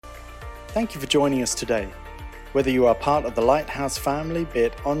Thank you for joining us today. Whether you are part of the Lighthouse family, be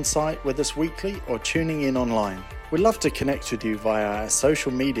it on-site with us weekly or tuning in online, we'd love to connect with you via our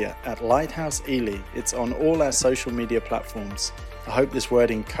social media at Lighthouse Ely. It's on all our social media platforms. I hope this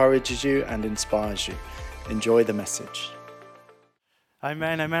word encourages you and inspires you. Enjoy the message.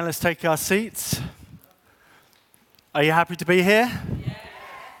 Amen, amen. Let's take our seats. Are you happy to be here? Yeah.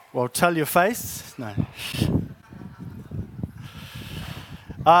 Well, tell your face. No.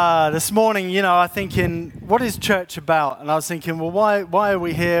 This morning, I was thinking, what is church about? And I was thinking, well, why are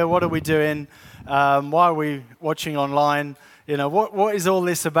we here? What are we doing? Why are we watching online? What is all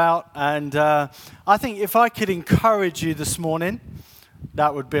this about? And I think if I could encourage you this morning,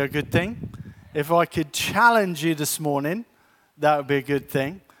 that would be a good thing. If I could challenge you this morning, that would be a good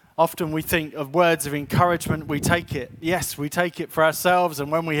thing. Often we think of words of encouragement, we take it. Yes, we take it for ourselves.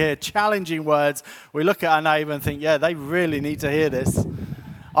 And when we hear challenging words, we look at our neighbor and think, yeah, they really need to hear this.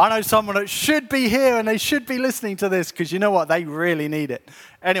 I know someone that should be here and they should be listening to this because you know what? They really need it.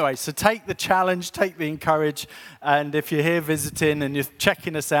 Anyway, so take the challenge, take the encourage. And if you're here visiting and you're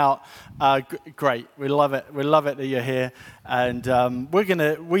checking us out, great. We love it. We love it that you're here. And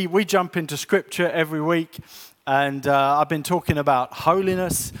we jump into scripture every week. And I've been talking about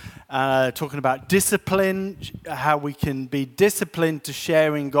holiness, talking about discipline, how we can be disciplined to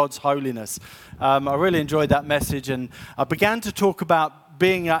sharing God's holiness. I really enjoyed that message. And I began to talk about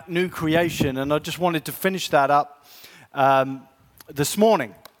being at new creation, and I just wanted to finish that up this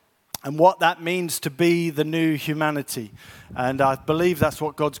morning and what that means to be the new humanity. And I believe that's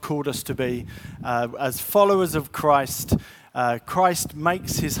what God's called us to be. As followers of Christ, Christ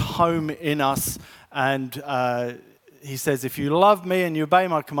makes his home in us, and he says, if you love me and you obey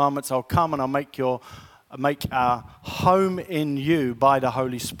my commandments, I'll come and I'll make our home in you by the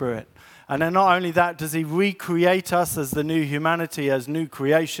Holy Spirit. And then not only that, does he recreate us as the new humanity, as new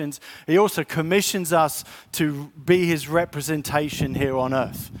creations, he also commissions us to be his representation here on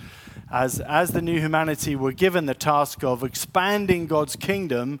earth. As the new humanity, we're given the task of expanding God's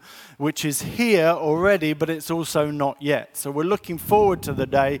kingdom, which is here already, but it's also not yet. So we're looking forward to the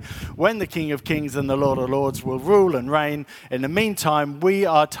day when the King of Kings and the Lord of Lords will rule and reign. In the meantime, we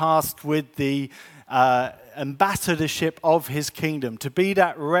are tasked with the ambassadorship of his kingdom, to be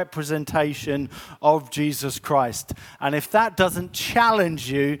that representation of Jesus Christ. And if that doesn't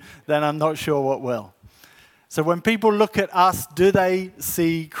challenge you, then I'm not sure what will. So when people look at us, do they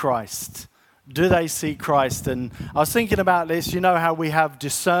see Christ? Do they see Christ? And I was thinking about this. You know how we have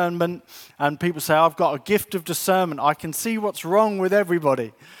discernment, and people say, I've got a gift of discernment. I can see what's wrong with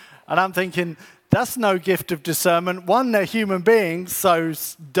everybody. And I'm thinking, that's no gift of discernment. One, they're human beings, so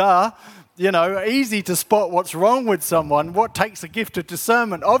duh. Easy to spot what's wrong with someone. What takes a gift of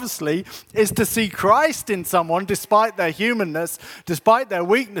discernment, obviously, is to see Christ in someone, despite their humanness, despite their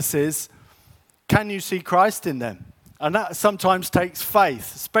weaknesses. Can you see Christ in them? And that sometimes takes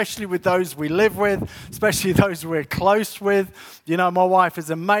faith, especially with those we live with, especially those we're close with. My wife has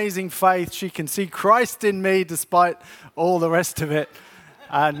amazing faith. She can see Christ in me despite all the rest of it.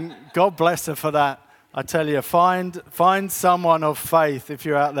 And God bless her for that. I tell you, find someone of faith if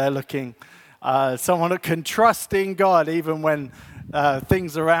you're out there looking. Someone that can trust in God even when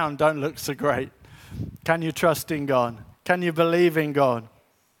things around don't look so great. Can you trust in God? Can you believe in God?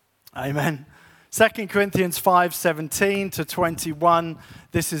 Amen. 2 Corinthians 5:17 to 21.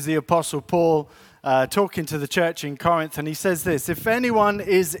 This is the Apostle Paul talking to the church in Corinth, and he says this: if anyone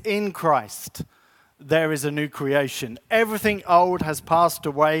is in Christ, there is a new creation. Everything old has passed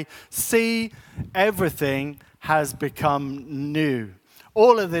away. See, everything has become new.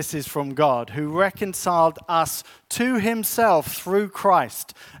 All of this is from God, who reconciled us to himself through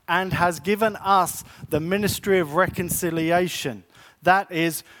Christ and has given us the ministry of reconciliation. That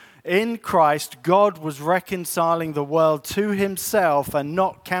is, in Christ, God was reconciling the world to himself and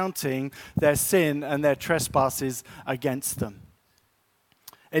not counting their sin and their trespasses against them.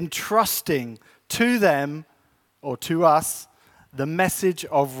 Entrusting to them, or to us, the message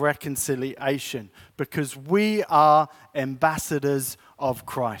of reconciliation, because we are ambassadors of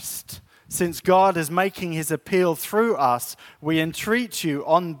Christ. Since God is making his appeal through us, we entreat you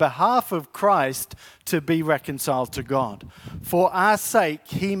on behalf of Christ to be reconciled to God. For our sake,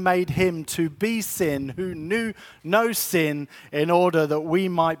 he made him to be sin who knew no sin, in order that we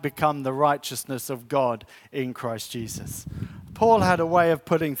might become the righteousness of God in Christ Jesus. Paul had a way of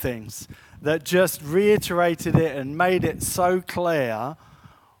putting things that just reiterated it and made it so clear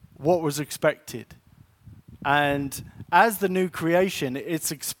what was expected. And as the new creation,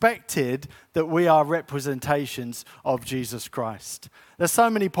 it's expected that we are representations of Jesus Christ. There's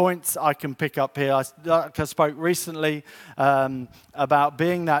so many points I can pick up here. I spoke recently about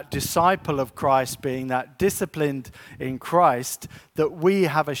being that disciple of Christ, being that disciplined in Christ, that we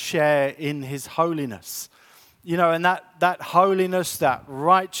have a share in his holiness. You know, and that holiness, that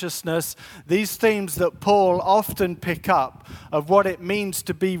righteousness, these themes that Paul often pick up of what it means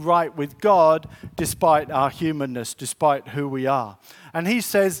to be right with God despite our humanness, despite who we are. And he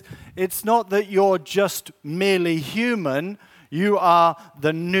says, it's not that you're just merely human, you are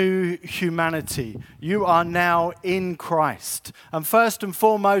the new humanity. You are now in Christ. And first and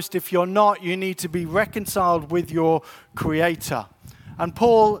foremost, if you're not, you need to be reconciled with your Creator. And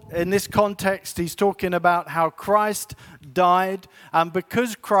Paul, in this context, he's talking about how Christ died. And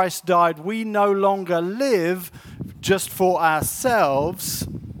because Christ died, we no longer live just for ourselves,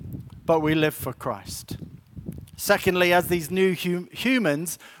 but we live for Christ. Secondly, as these new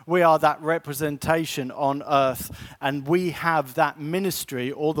humans, we are that representation on earth, and we have that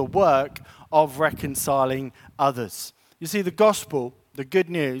ministry or the work of reconciling others. You see, the gospel, the good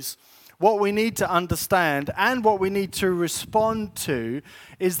news, what we need to understand and what we need to respond to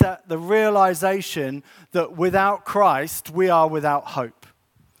is that the realization that without Christ, we are without hope.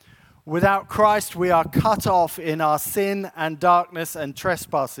 Without Christ, we are cut off in our sin and darkness and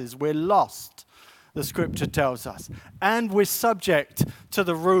trespasses. We're lost, the scripture tells us. And we're subject to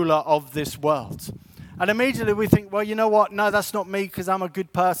the ruler of this world. And immediately we think, well, you know what? No, that's not me because I'm a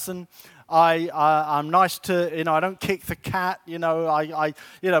good person. I'm nice to, I don't kick the cat.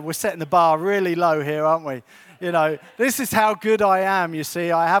 We're setting the bar really low here, aren't we? This is how good I am, you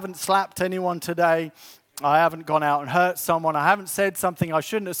see. I haven't slapped anyone today. I haven't gone out and hurt someone. I haven't said something I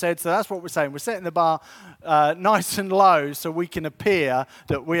shouldn't have said. So that's what we're saying. We're setting the bar nice and low so we can appear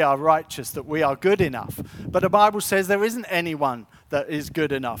that we are righteous, that we are good enough. But the Bible says there isn't anyone that is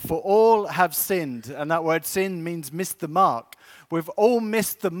good enough. For all have sinned. And that word sin means missed the mark. We've all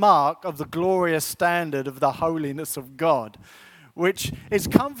missed the mark of the glorious standard of the holiness of God, which is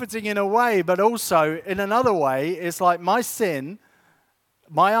comforting in a way, but also in another way, it's like my sin,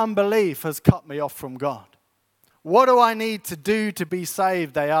 my unbelief has cut me off from God. What do I need to do to be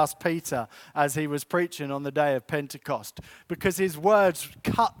saved? They asked Peter as he was preaching on the day of Pentecost, because his words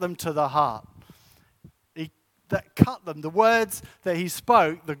cut them to the heart. That cut them. The words that he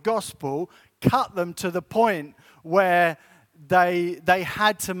spoke, the gospel, cut them to the point where they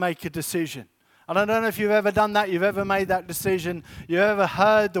had to make a decision. And I don't know if you've ever done that, you've ever made that decision, you've ever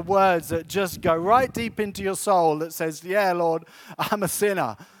heard the words that just go right deep into your soul that says, yeah, Lord, I'm a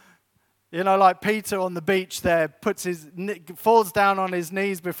sinner. Like Peter on the beach there, falls down on his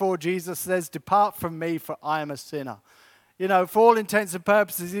knees before Jesus, says, depart from me, for I am a sinner. For all intents and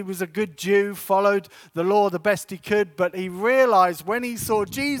purposes, he was a good Jew, followed the law the best he could, but he realized when he saw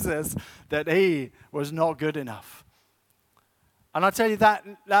Jesus that he was not good enough. And I tell you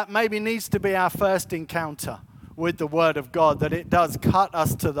that maybe needs to be our first encounter with the Word of God, that it does cut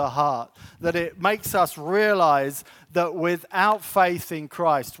us to the heart, that it makes us realize that without faith in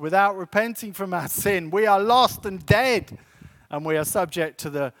Christ, without repenting from our sin, we are lost and dead, and we are subject to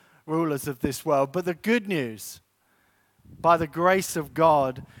the rulers of this world. But the good news, by the grace of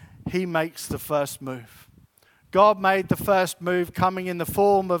God, he makes the first move. God made the first move, coming in the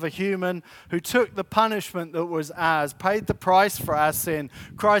form of a human who took the punishment that was ours, paid the price for our sin.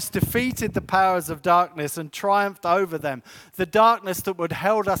 Christ defeated the powers of darkness and triumphed over them. The darkness that would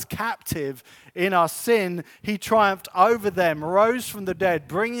held us captive in our sin, he triumphed over them, rose from the dead,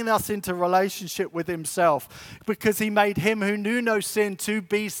 bringing us into relationship with himself, because he made him who knew no sin to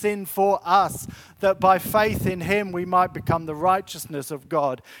be sin for us, that by faith in him we might become the righteousness of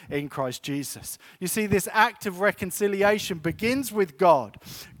God in Christ Jesus. You see, this act of reconciliation begins with God.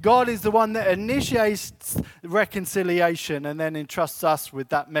 God is the one that initiates reconciliation and then entrusts us with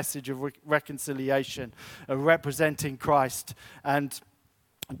that message of reconciliation, of representing Christ and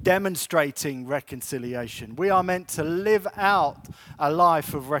demonstrating reconciliation. We are meant to live out a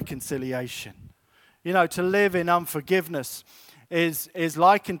life of reconciliation. To live in unforgiveness is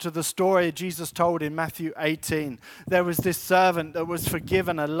likened to the story Jesus told in Matthew 18. There was this servant that was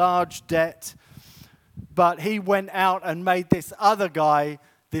forgiven a large debt, but he went out and made this other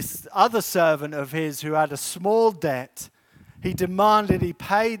servant of his who had a small debt. He demanded he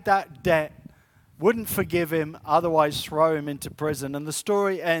paid that debt, wouldn't forgive him, otherwise throw him into prison. And the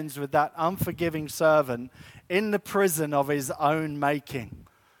story ends with that unforgiving servant in the prison of his own making.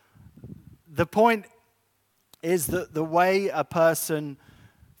 The point is that the way a person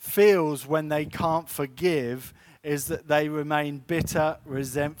feels when they can't forgive is that they remain bitter,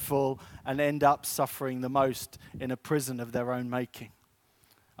 resentful, and end up suffering the most in a prison of their own making.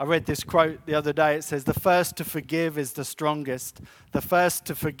 I read this quote the other day. It says, "The first to forgive is the strongest. The first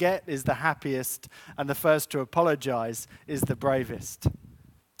to forget is the happiest. And the first to apologize is the bravest."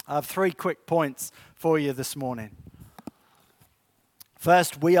 I have 3 quick points for you this morning.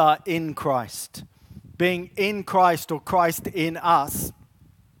 First, we are in Christ. Being in Christ, or Christ in us,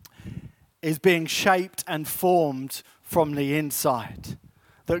 is being shaped and formed from the inside.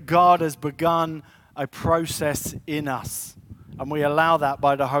 That God has begun a process in us. And we allow that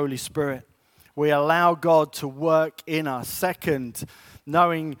by the Holy Spirit. We allow God to work in us. Second,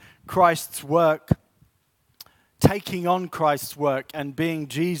 knowing Christ's work, taking on Christ's work and being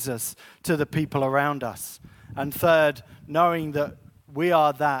Jesus to the people around us. And third, knowing that we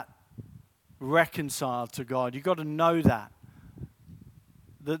are that reconciled to God. You've got to know that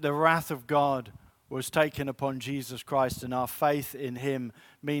the wrath of God was taken upon Jesus Christ, and our faith in him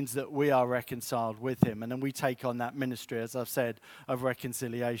means that we are reconciled with him. And then we take on that ministry, as I've said, of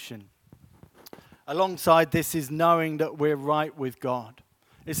reconciliation. Alongside this is knowing that we're right with God.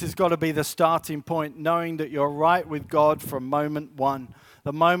 This has got to be the starting point, knowing that you're right with God from moment one.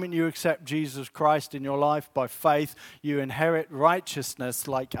 The moment you accept Jesus Christ in your life by faith, you inherit righteousness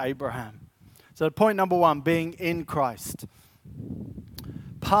like Abraham. So point number 1, being in Christ.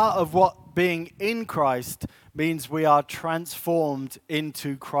 Part of what being in Christ means we are transformed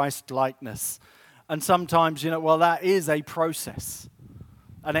into Christ-likeness. And sometimes, that is a process.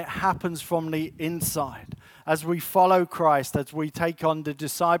 And it happens from the inside. As we follow Christ, as we take on the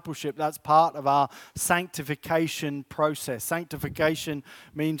discipleship, that's part of our sanctification process. Sanctification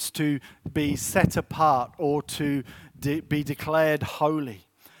means to be set apart or to be declared holy.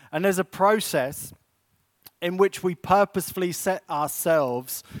 And there's a process in which we purposefully set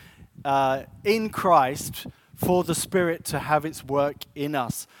ourselves in Christ for the Spirit to have its work in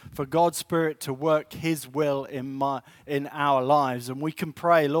us, for God's Spirit to work his will in our lives. And we can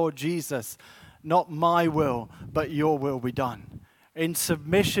pray, "Lord Jesus, not my will, but your will be done." In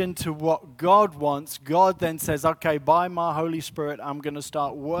submission to what God wants, God then says, "Okay, by my Holy Spirit, I'm going to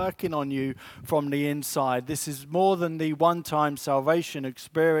start working on you from the inside." This is more than the one-time salvation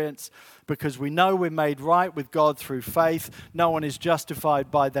experience, because we know we're made right with God through faith. No one is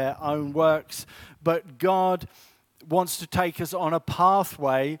justified by their own works, but God wants to take us on a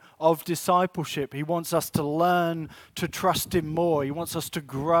pathway of discipleship. He wants us to learn to trust him more. He wants us to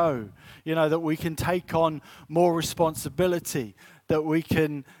grow, that we can take on more responsibility, that we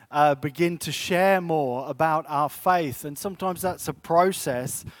can begin to share more about our faith. And sometimes that's a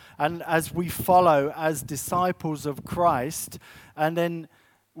process. And as we follow as disciples of Christ, and then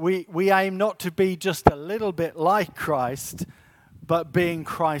we aim not to be just a little bit like Christ, but being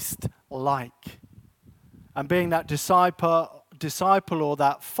Christ-like. And being that disciple or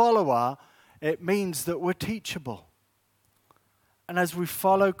that follower, it means that we're teachable. And as we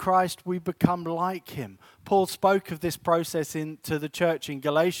follow Christ, we become like him. Paul spoke of this process to the church in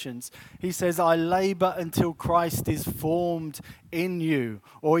Galatians. He says, "I labor until Christ is formed in you."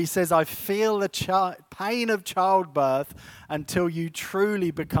 Or he says, "I feel the pain of childbirth until you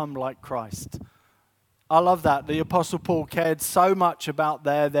truly become like Christ." I love that. The Apostle Paul cared so much about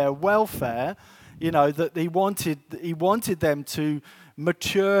their welfare, that he wanted them to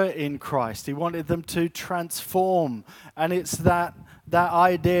mature in Christ. He wanted them to transform. And it's that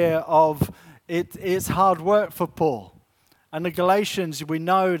idea of it's hard work for Paul. And the Galatians, we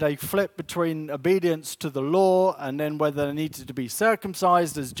know they flip between obedience to the law and then whether they needed to be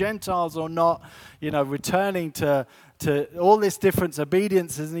circumcised as Gentiles or not, returning to all this different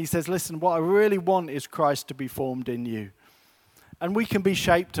obediences. And he says, "Listen, what I really want is Christ to be formed in you." And we can be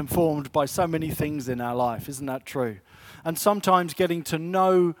shaped and formed by so many things in our life, isn't that true? And sometimes getting to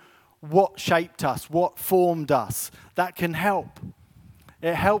know what shaped us, what formed us, that can help.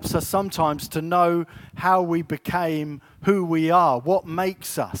 It helps us sometimes to know how we became who we are, what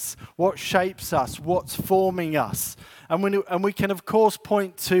makes us, what shapes us, what's forming us. And we can, of course,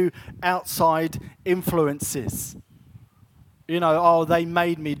 point to outside influences. They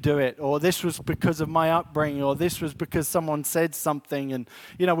made me do it, or this was because of my upbringing, or this was because someone said something. And,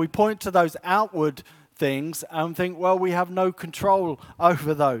 we point to those outward things and think, well, we have no control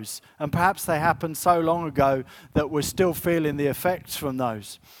over those. And perhaps they happened so long ago that we're still feeling the effects from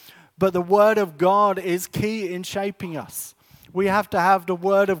those. But the Word of God is key in shaping us. We have to have the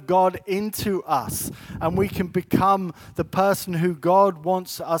Word of God into us, and we can become the person who God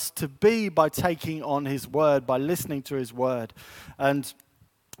wants us to be by taking on His Word, by listening to His Word. And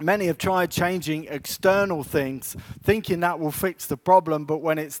Many have tried changing external things, thinking that will fix the problem, but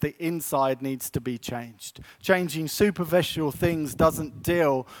when it's the inside needs to be changed. Changing superficial things doesn't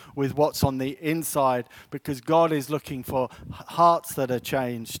deal with what's on the inside, because God is looking for hearts that are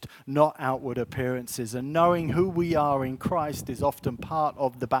changed, not outward appearances. And knowing who we are in Christ is often part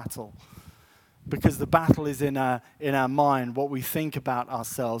of the battle. Because the battle is in our mind. What we think about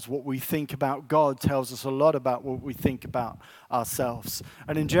ourselves, what we think about God tells us a lot about what we think about ourselves.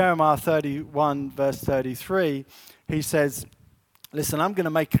 And in Jeremiah 31, verse 33, he says, listen, I'm going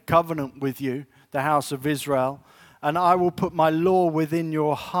to make a covenant with you, the house of Israel, and I will put my law within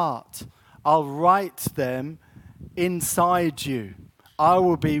your heart. I'll write them inside you. I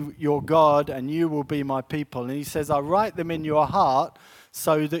will be your God and you will be my people. And he says, I'll write them in your heart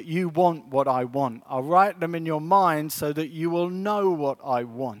so that you want what I want. I'll write them in your mind so that you will know what I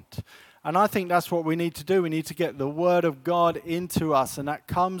want. And I think that's what we need to do. We need to get the Word of God into us, and that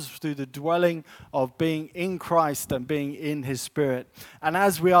comes through the dwelling of being in Christ and being in His Spirit. And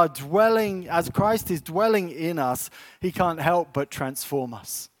as we are dwelling, as Christ is dwelling in us, He can't help but transform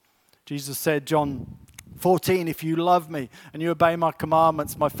us. Jesus said, John 14, if you love me and you obey my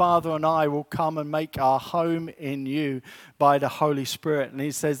commandments, my Father and I will come and make our home in you by the Holy Spirit. And he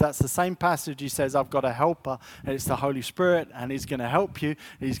says that's the same passage. He says, I've got a helper, and it's the Holy Spirit, and he's going to help you.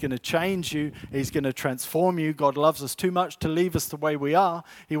 He's going to change you. He's going to transform you. God loves us too much to leave us the way we are.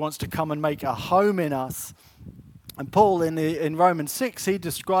 He wants to come and make a home in us. And Paul in Romans 6, he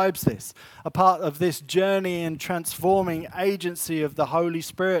describes this, a part of this journey and transforming agency of the Holy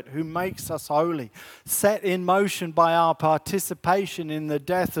Spirit who makes us holy, set in motion by our participation in the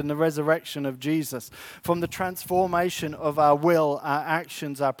death and the resurrection of Jesus, from the transformation of our will, our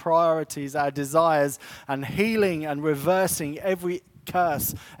actions, our priorities, our desires, and healing and reversing every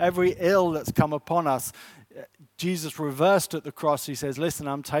curse, every ill that's come upon us. Jesus reversed at the cross. He says, listen,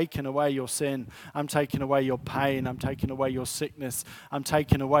 I'm taking away your sin. I'm taking away your pain. I'm taking away your sickness. I'm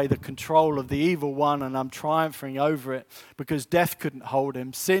taking away the control of the evil one, and I'm triumphing over it, because death couldn't hold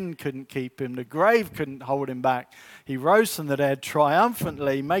him. Sin couldn't keep him. The grave couldn't hold him back. He rose from the dead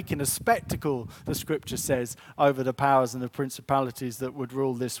triumphantly, making a spectacle, the scripture says, over the powers and the principalities that would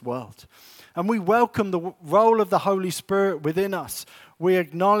rule this world. And we welcome the role of the Holy Spirit within us. We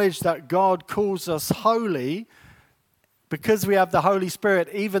acknowledge that God calls us holy because we have the Holy Spirit,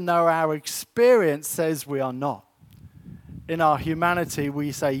 even though our experience says we are not. In our humanity,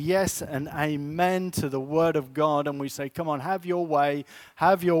 we say yes and amen to the Word of God, and we say, come on, have your way,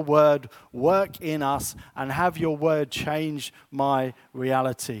 have your Word work in us, and have your Word change my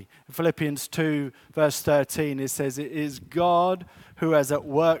reality. In Philippians 2, verse 13, it says, it is God who is at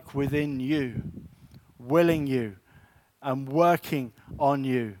work within you, willing you and working on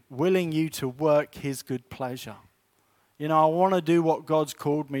you, willing you to work His good pleasure. You know, I want to do what God's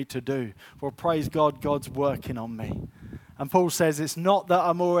called me to do. Well, praise God, God's working on me. And Paul says, it's not that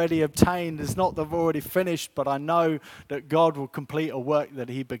I'm already obtained, it's not that I've already finished, but I know that God will complete a work that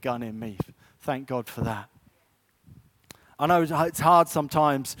He begun in me. Thank God for that. I know it's hard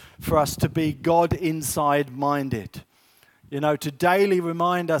sometimes for us to be God inside minded. You know, to daily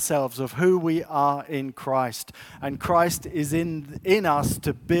remind ourselves of who we are in Christ. And Christ is in us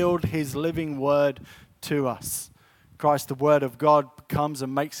to build His living word to us. Christ, the Word of God, comes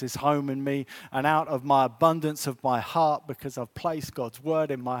and makes His home in me, and out of my abundance of my heart, because I've placed God's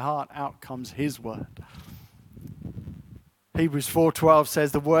Word in my heart, out comes His Word. Hebrews 4:12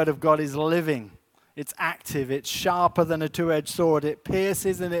 says the Word of God is living, it's active, it's sharper than a two-edged sword, it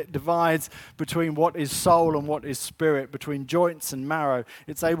pierces and it divides between what is soul and what is spirit, between joints and marrow.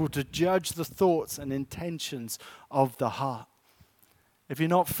 It's able to judge the thoughts and intentions of the heart. If you're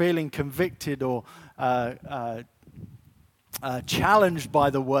not feeling convicted or challenged by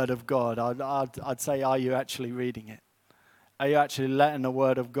the Word of God, I'd say, are you actually reading it? Are you actually letting the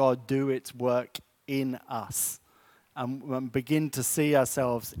Word of God do its work in us and begin to see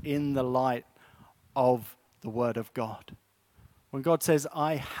ourselves in the light of the Word of God? When God says,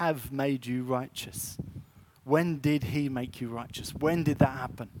 I have made you righteous, when did He make you righteous? When did that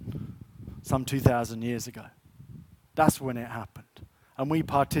happen? Some 2,000 years ago. That's when it happened. And we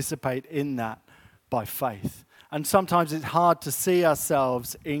participate in that by faith. And sometimes it's hard to see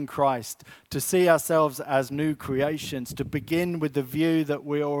ourselves in Christ, to see ourselves as new creations, to begin with the view that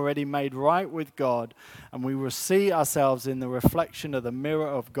we're already made right with God, and we will see ourselves in the reflection of the mirror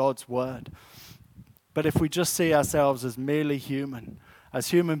of God's Word. But if we just see ourselves as merely human, as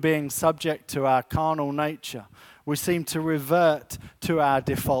human beings subject to our carnal nature, we seem to revert to our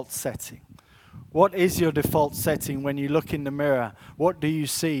default setting. What is your default setting when you look in the mirror? What do you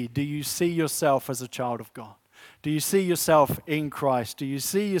see? Do you see yourself as a child of God? Do you see yourself in Christ? Do you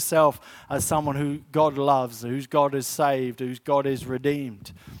see yourself as someone who God loves, whose God has saved, whose God is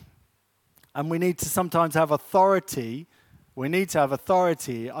redeemed? And we need to sometimes have authority. We need to have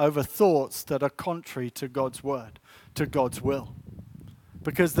authority over thoughts that are contrary to God's word, to God's will.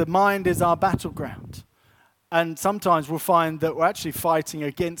 Because the mind is our battleground. And sometimes we'll find that we're actually fighting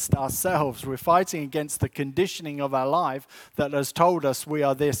against ourselves. We're fighting against the conditioning of our life that has told us we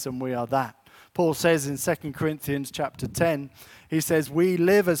are this and we are that. Paul says in 2 Corinthians chapter 10, he says, we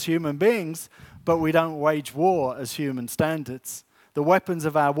live as human beings, but we don't wage war as human standards. The weapons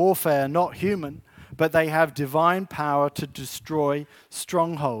of our warfare are not human, but they have divine power to destroy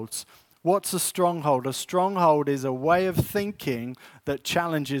strongholds. What's a stronghold? A stronghold is a way of thinking that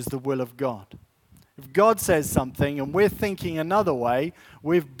challenges the will of God. If God says something and we're thinking another way,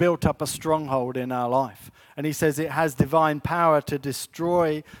 we've built up a stronghold in our life. And he says it has divine power to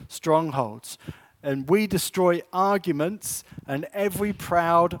destroy strongholds. And we destroy arguments and every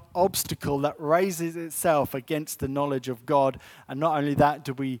proud obstacle that raises itself against the knowledge of God. And not only that,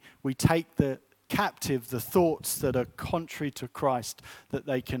 do we take captive the thoughts that are contrary to Christ, that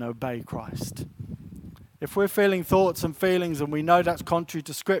they can obey Christ. If we're feeling thoughts and feelings and we know that's contrary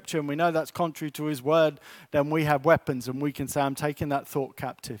to Scripture and we know that's contrary to His Word, then we have weapons and we can say, I'm taking that thought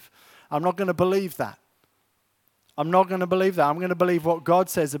captive. I'm not going to believe that. I'm not going to believe that. I'm going to believe what God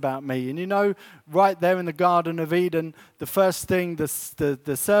says about me. And you know, right there in the Garden of Eden, the first thing the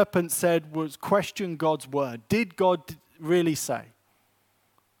serpent said was question God's word. Did God really say?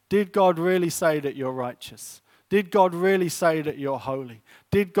 Did God really say that you're righteous? Did God really say that you're holy?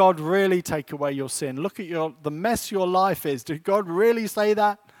 Did God really take away your sin? Look at the mess your life is. Did God really say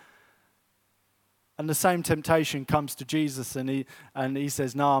that? And the same temptation comes to Jesus and he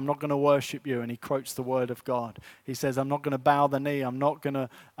says, no, I'm not going to worship you. And he quotes the word of God. He says, I'm not going to bow the knee. I'm not going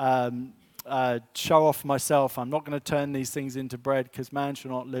to show off myself. I'm not going to turn these things into bread, because man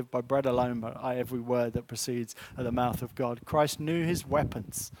shall not live by bread alone, but by every word that proceeds at the mouth of God. Christ knew his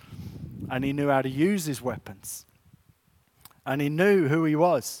weapons, and he knew how to use his weapons. And he knew who he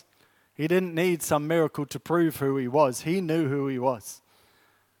was. He didn't need some miracle to prove who he was. He knew who he was.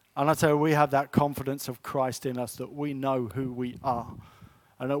 And I tell you, we have that confidence of Christ in us, that we know who we are,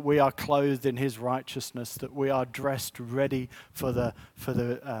 and that we are clothed in his righteousness, that we are dressed ready as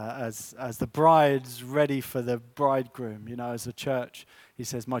the bride's ready for the bridegroom. You know, as a church, he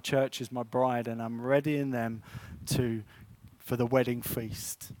says, my church is my bride, and I'm ready in them for the wedding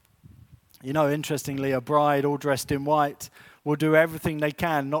feast. You know, interestingly, a bride all dressed in white will do everything they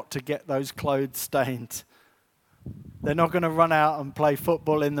can not to get those clothes stained. They're not going to run out and play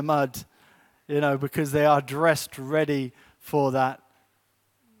football in the mud, you know, because they are dressed ready for that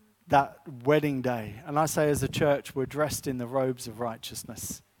wedding day. And I say, as a church, we're dressed in the robes of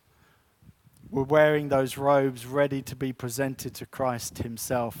righteousness. We're wearing those robes ready to be presented to Christ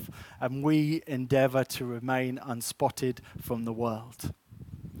himself. And we endeavor to remain unspotted from the world.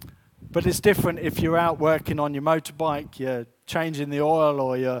 But it's different if you're out working on your motorbike, you're changing the oil,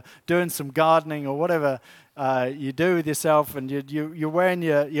 or you're doing some gardening, or whatever you do with yourself, and you're wearing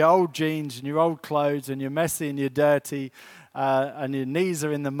your old jeans and your old clothes, and you're messy and you're dirty, and your knees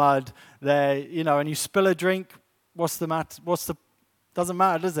are in the mud there, you know, and you spill a drink. What's the matter? Doesn't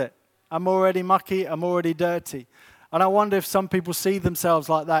matter, does it? I'm already mucky, I'm already dirty. And I wonder if some people see themselves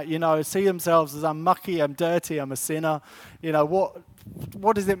like that, you know, see themselves as, I'm mucky, I'm dirty, I'm a sinner. You know,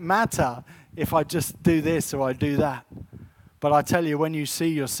 what does it matter if I just do this or I do that? But I tell you, when you see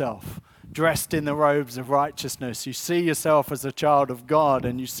yourself dressed in the robes of righteousness, you see yourself as a child of God,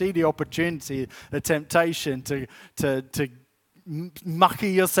 and you see the opportunity, the temptation to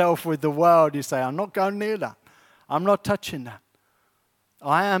mucky yourself with the world, you say, I'm not going near that. I'm not touching that.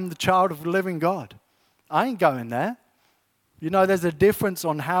 I am the child of the living God. I ain't going there. You know, there's a difference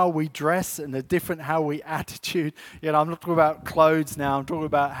on how we dress and a different how we attitude. You know, I'm not talking about clothes now. I'm talking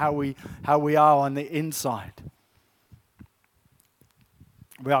about how we are on the inside.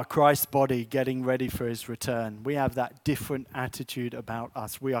 We are Christ's body getting ready for his return. We have that different attitude about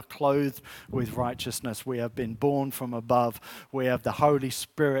us. We are clothed with righteousness. We have been born from above. We have the Holy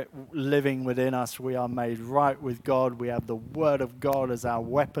Spirit living within us. We are made right with God. We have the Word of God as our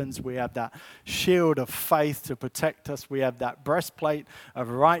weapons. We have that shield of faith to protect us. We have that breastplate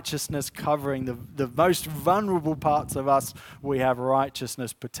of righteousness covering the most vulnerable parts of us. We have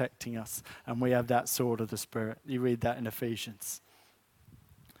righteousness protecting us. And we have that sword of the Spirit. You read that in Ephesians.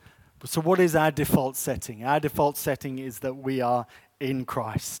 So what is our default setting? Our default setting is that we are in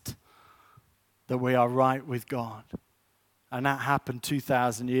Christ, that we are right with God. And that happened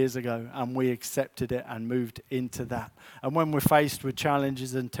 2,000 years ago, and we accepted it and moved into that. And when we're faced with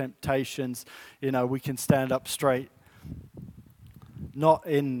challenges and temptations, we can stand up straight, not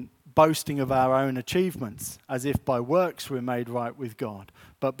in boasting of our own achievements, as if by works we're made right with God,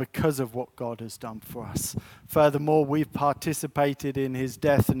 but because of what God has done for us. Furthermore, we've participated in his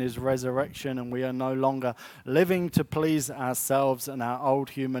death and his resurrection, and we are no longer living to please ourselves and our old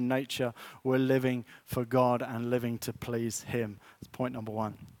human nature. We're living for God and living to please him. That's point number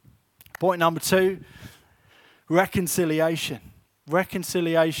one. Point number two, reconciliation.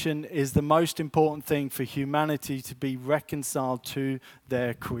 Reconciliation is the most important thing for humanity, to be reconciled to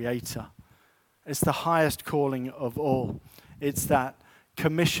their Creator. It's the highest calling of all. It's that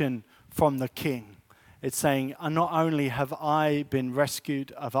commission from the King. It's saying, not only have I been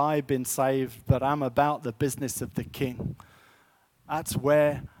rescued, have I been saved, but I'm about the business of the King. That's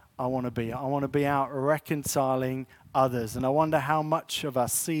where I want to be. I want to be out reconciling others. And I wonder how much of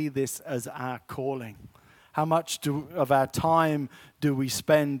us see this as our calling. How much of our time do we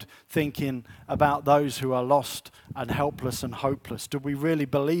spend thinking about those who are lost and helpless and hopeless? Do we really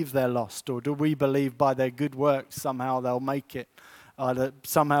believe they're lost? Or do we believe by their good works somehow they'll make it?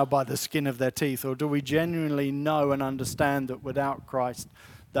 Somehow by the skin of their teeth? Or do we genuinely know and understand that without Christ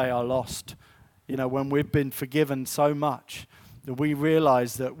they are lost? When we've been forgiven so much, that we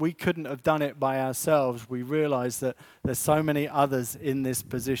realize that we couldn't have done it by ourselves. We realize that there's so many others in this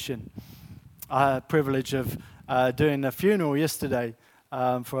position. I had the privilege of doing a funeral yesterday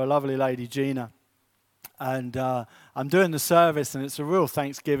for a lovely lady, Gina. And I'm doing the service, and it's a real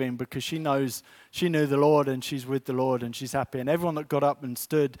thanksgiving because she knew the Lord, and she's with the Lord, and she's happy. And everyone that got up and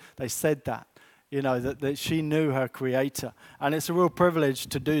stood, they said that, that she knew her Creator. And it's a real privilege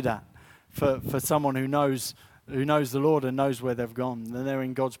to do that for someone who knows the Lord and knows where they've gone, and they're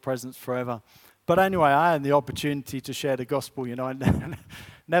in God's presence forever. But anyway, I had the opportunity to share the gospel. I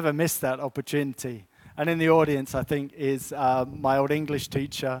never missed that opportunity. And in the audience, I think, is my old English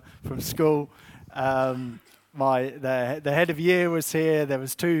teacher from school. The head of year was here. There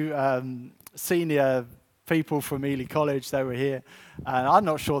was two senior people from Ely College. They were here. And I'm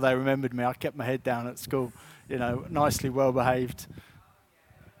not sure they remembered me. I kept my head down at school, nicely well behaved.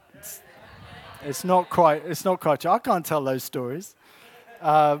 It's not quite. I can't tell those stories.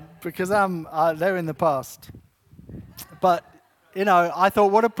 Because they're in the past. But, I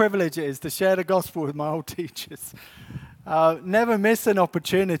thought what a privilege it is to share the gospel with my old teachers. Never miss an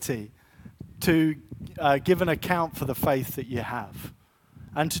opportunity to give an account for the faith that you have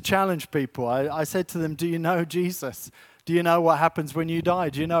and to challenge people. I said to them, do you know Jesus? Do you know what happens when you die?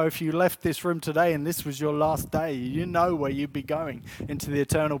 Do you know if you left this room today and this was your last day, you know where you'd be going, into the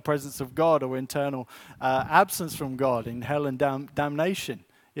eternal presence of God or eternal absence from God, in hell and damnation?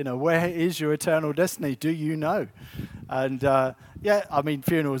 Where is your eternal destiny? Do you know? And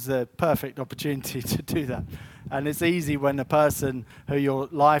funerals are the perfect opportunity to do that. And it's easy when the person who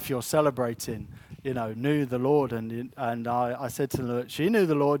you're celebrating, knew the Lord. And I said to them, she knew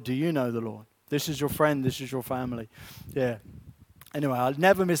the Lord. Do you know the Lord? This is your friend. This is your family. Yeah. Anyway, I'll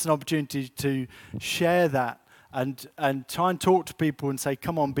never miss an opportunity to share that and try and talk to people and say,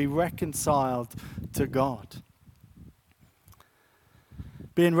 come on, be reconciled to God.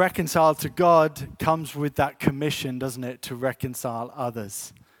 Being reconciled to God comes with that commission, doesn't it, to reconcile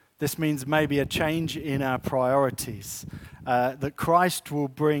others. This means maybe a change in our priorities, that Christ will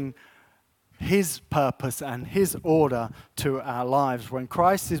bring his purpose and his order to our lives. When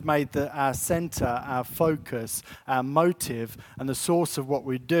Christ is made our center, our focus, our motive, and the source of what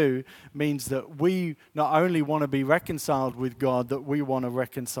we do, means that we not only want to be reconciled with God, that we want to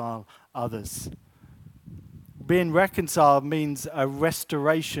reconcile others. Being reconciled means a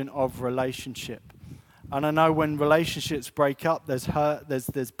restoration of relationship. And I know when relationships break up, there's hurt,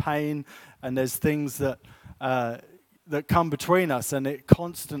 there's pain, and there's things that come between us, and it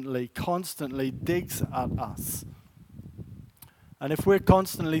constantly digs at us. And if we're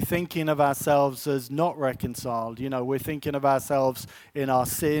constantly thinking of ourselves as not reconciled, we're thinking of ourselves in our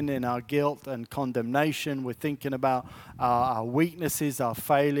sin, in our guilt and condemnation. We're thinking about our weaknesses, our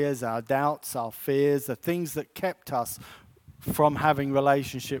failures, our doubts, our fears, the things that kept us from having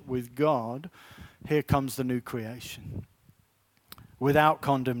relationship with God. Here comes the new creation. Without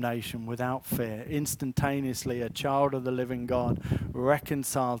condemnation, without fear, instantaneously a child of the living God,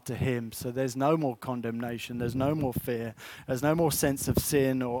 reconciled to him. So there's no more condemnation, there's no more fear, there's no more sense of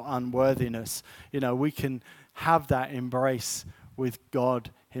sin or unworthiness. We can have that embrace with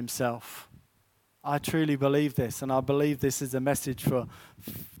God himself. I truly believe this, and I believe this is a message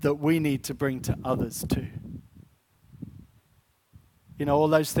that we need to bring to others too. all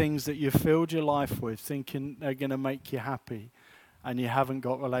those things that you've filled your life with thinking they're going to make you happy, and you haven't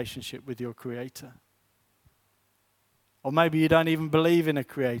got relationship with your Creator. Or maybe you don't even believe in a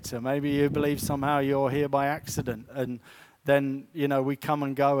Creator. Maybe you believe somehow you're here by accident, and then, we come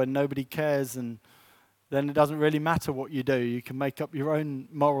and go and nobody cares, and then it doesn't really matter what you do. You can make up your own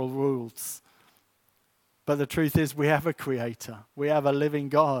moral rules. But the truth is, we have a Creator. We have a living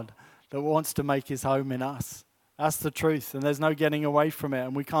God that wants to make his home in us. That's the truth, and there's no getting away from it.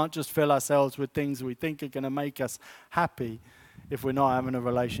 And we can't just fill ourselves with things we think are going to make us happy if we're not having a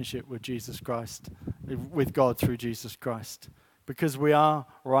relationship with Jesus Christ, with God through Jesus Christ. Because we are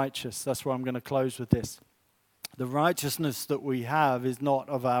righteous. That's why I'm going to close with this. The righteousness that we have is not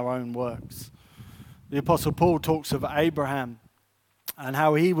of our own works. The Apostle Paul talks of Abraham and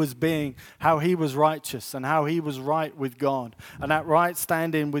how he was righteous and how he was right with God. And that right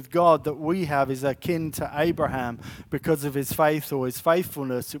standing with God that we have is akin to Abraham because of his faith or his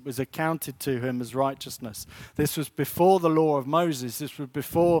faithfulness. It was accounted to him as righteousness. This was before the law of Moses. This was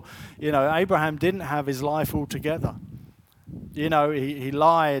before, Abraham didn't have his life all together. He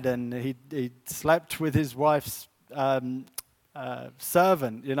lied and he slept with his wife's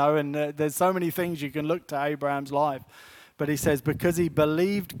servant, and there's so many things you can look to Abraham's life. But he says, because he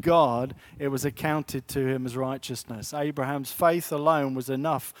believed God, it was accounted to him as righteousness. Abraham's faith alone was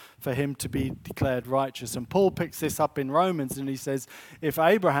enough for him to be declared righteous. And Paul picks this up in Romans, and he says, if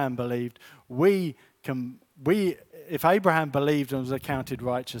Abraham believed, if Abraham believed and was accounted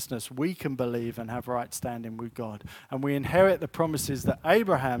righteousness, we can believe and have right standing with God. And we inherit the promises that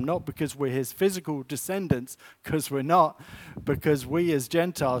Abraham, not because we're his physical descendants, because we're not, because we as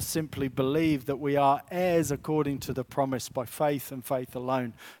Gentiles simply believe that we are heirs according to the promise by faith and faith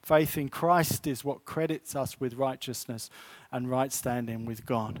alone. Faith in Christ is what credits us with righteousness and right standing with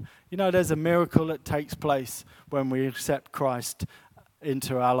God. There's a miracle that takes place when we accept Christ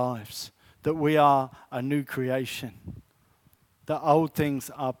into our lives. That we are a new creation. That old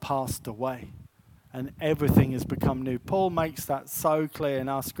things are passed away. And everything has become new. Paul makes that so clear in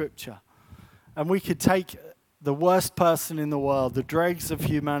our scripture. And we could take the worst person in the world, the dregs of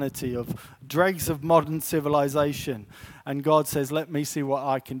humanity, dregs of modern civilization. And God says, let me see what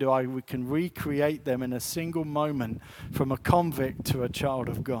I can do. We can recreate them in a single moment from a convict to a child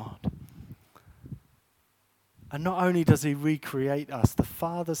of God. And not only does he recreate us, the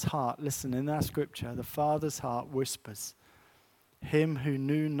Father's heart, listen, in that scripture, the Father's heart whispers, him who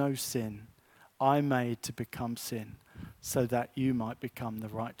knew no sin, I made to become sin, so that you might become the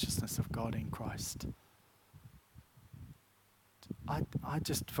righteousness of God in Christ. I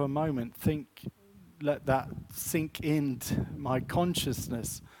just for a moment let that sink into my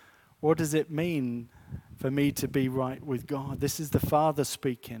consciousness. What does it mean for me to be right with God? This is the Father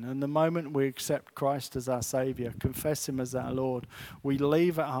speaking. And the moment we accept Christ as our Savior, confess him as our Lord, we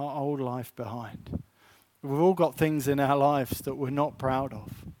leave our old life behind. We've all got things in our lives that we're not proud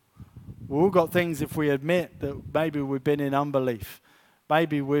of. We've all got things, if we admit that maybe we've been in unbelief,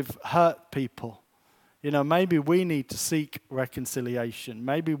 maybe we've hurt people. Maybe we need to seek reconciliation.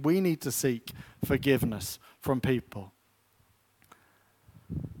 Maybe we need to seek forgiveness from people.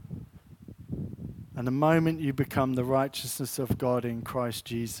 And the moment you become the righteousness of God in Christ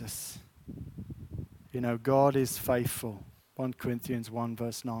Jesus, God is faithful. 1 Corinthians 1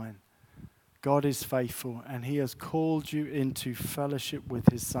 verse 9. God is faithful, and he has called you into fellowship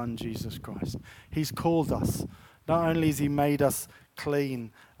with his Son, Jesus Christ. He's called us. Not only has he made us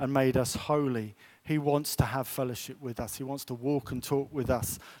clean and made us holy, he wants to have fellowship with us. He wants to walk and talk with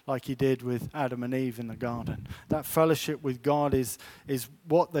us like he did with Adam and Eve in the garden. That fellowship with God is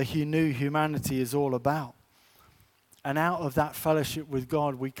what the new humanity is all about. And out of that fellowship with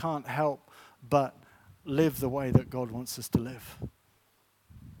God, we can't help but live the way that God wants us to live.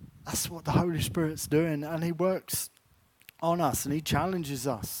 That's what the Holy Spirit's doing, and he works on us and he challenges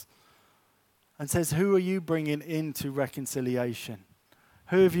us and says, who are you bringing into reconciliation?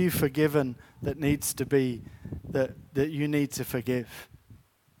 Who have you forgiven that needs to be, that you need to forgive?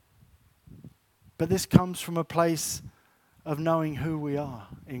 But this comes from a place of knowing who we are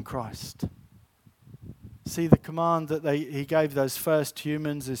in Christ. See, the command that he gave those first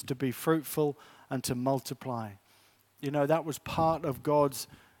humans is to be fruitful and to multiply. That was part of God's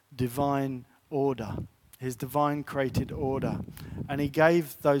divine order, his divine created order. And he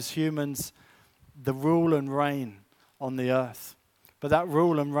gave those humans the rule and reign on the earth. But that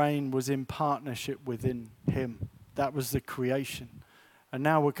rule and reign was in partnership within him. That was the creation. And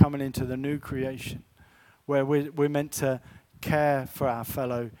now we're coming into the new creation, where we're meant to care for our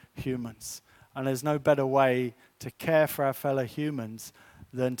fellow humans. And there's no better way to care for our fellow humans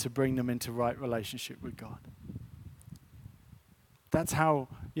than to bring them into right relationship with God. That's how,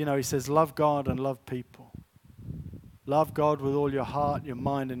 he says, love God and love people. Love God with all your heart, your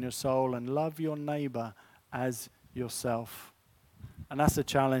mind, and your soul, and love your neighbor as yourself. And that's a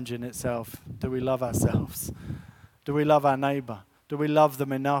challenge in itself. Do we love ourselves? Do we love our neighbor? Do we love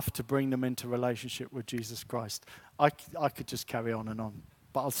them enough to bring them into relationship with Jesus Christ? I could just carry on,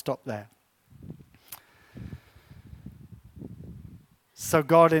 but I'll stop there. So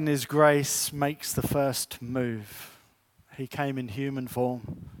God in his grace makes the first move. He came in human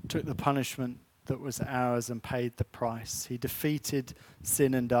form, took the punishment that was ours and paid the price. He defeated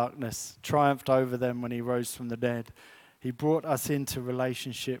sin and darkness, triumphed over them when he rose from the dead. He brought us into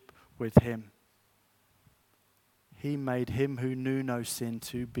relationship with him. He made him who knew no sin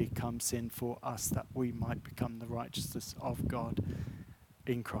to become sin for us, that we might become the righteousness of God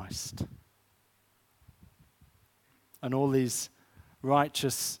in Christ. And all these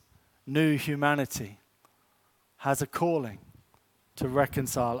righteous new humanity has a calling to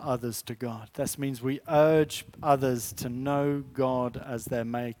reconcile others to God. This means we urge others to know God as their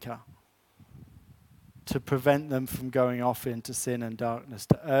maker, to prevent them from going off into sin and darkness,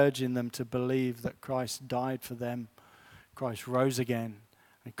 to urging them to believe that Christ died for them, Christ rose again,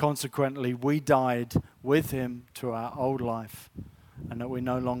 and consequently we died with him to our old life, and that we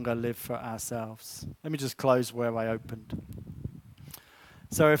no longer live for ourselves. Let me just close where I opened.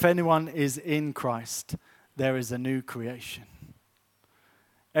 So if anyone is in Christ, there is a new creation.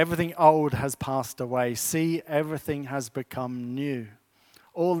 Everything old has passed away. See, everything has become new.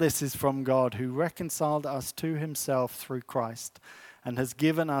 All this is from God, who reconciled us to himself through Christ and has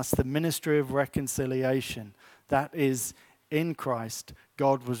given us the ministry of reconciliation. That is, in Christ,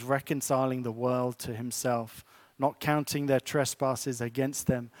 God was reconciling the world to himself, not counting their trespasses against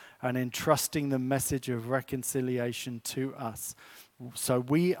them, and entrusting the message of reconciliation to us. So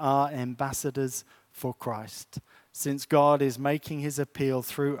we are ambassadors for Christ. Since God is making his appeal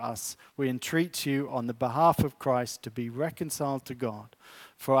through us, we entreat you on the behalf of Christ to be reconciled to God.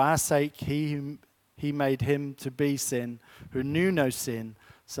 For our sake, he made him to be sin, who knew no sin,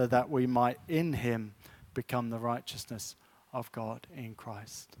 so that we might in him become the righteousness of God in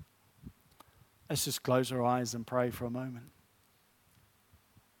Christ. Let's just close our eyes and pray for a moment.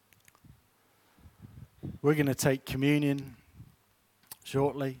 We're going to take communion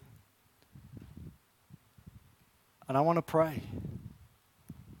shortly. And I want to pray.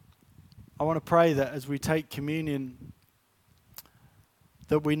 I want to pray that as we take communion,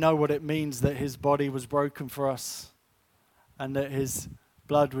 that we know what it means that his body was broken for us and that his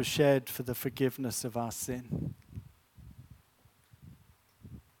blood was shed for the forgiveness of our sin.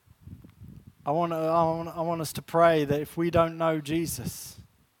 I want us to pray that if we don't know Jesus,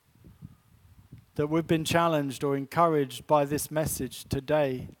 that we've been challenged or encouraged by this message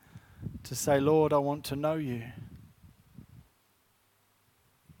today to say, Lord, I want to know you.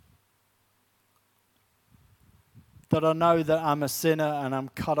 That I know that I'm a sinner and I'm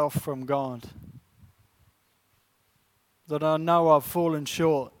cut off from God. That I know I've fallen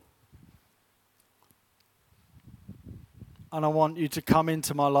short. And I want you to come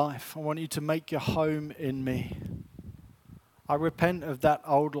into my life. I want you to make your home in me. I repent of that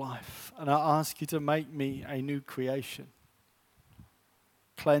old life and I ask you to make me a new creation.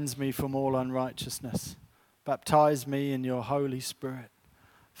 Cleanse me from all unrighteousness. Baptize me in your Holy Spirit.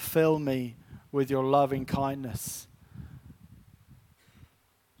 Fill me with your loving kindness.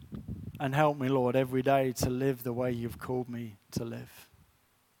 And help me, Lord, every day to live the way you've called me to live.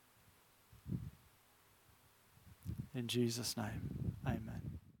 In Jesus' name, amen.